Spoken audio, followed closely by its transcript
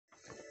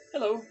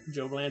Hello,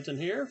 Joe Blanton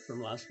here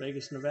from Las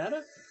Vegas,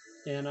 Nevada,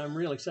 and I'm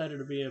real excited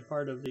to be a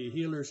part of the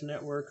Healers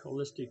Network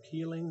Holistic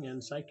Healing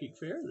and Psychic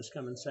Fair this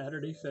coming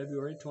Saturday,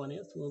 February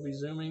 20th. We'll be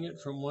Zooming it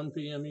from 1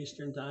 p.m.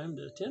 Eastern Time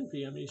to 10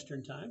 p.m.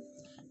 Eastern Time.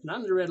 And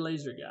I'm the red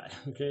laser guy,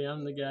 okay?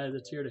 I'm the guy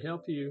that's here to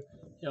help you,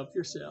 help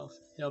yourself,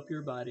 help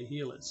your body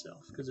heal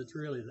itself, because it's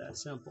really that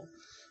simple.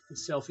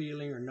 It's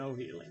self-healing or no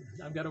healing.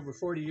 I've got over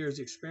 40 years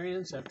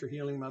experience after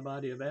healing my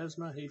body of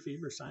asthma, hay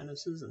fever,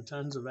 sinuses, and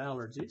tons of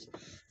allergies.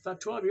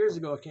 About 12 years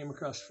ago, I came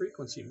across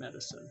frequency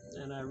medicine,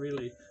 and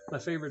my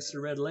favorite's the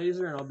red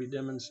laser, and I'll be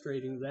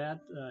demonstrating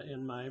that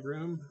in my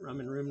room.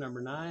 I'm in room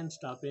number 9.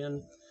 Stop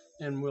in,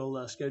 and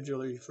we'll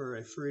schedule you for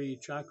a free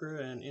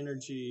chakra and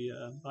energy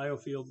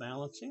biofield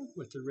balancing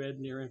with the red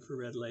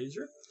near-infrared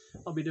laser.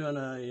 I'll be doing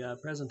a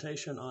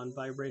presentation on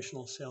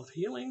vibrational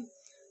self-healing.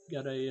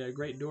 Got a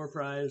great door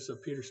prize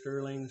of Peter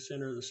Sterling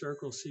Center of the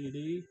Circle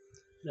CD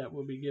that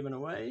will be given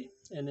away.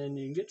 And then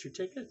you can get your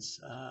tickets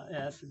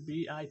at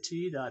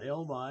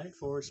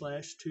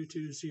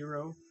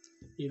bit.ly/220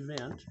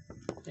 event.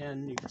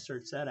 And you can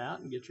search that out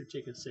and get your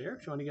tickets there.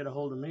 If you want to get a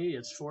hold of me,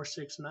 it's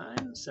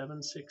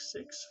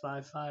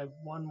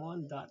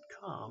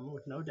 469-766-5511.com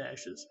with no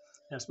dashes.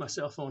 That's my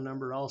cell phone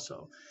number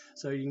also.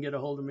 So you can get a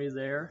hold of me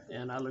there.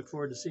 And I look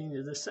forward to seeing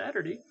you this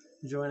Saturday,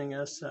 joining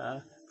us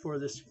for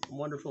this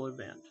wonderful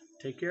event.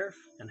 Take care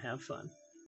and have fun.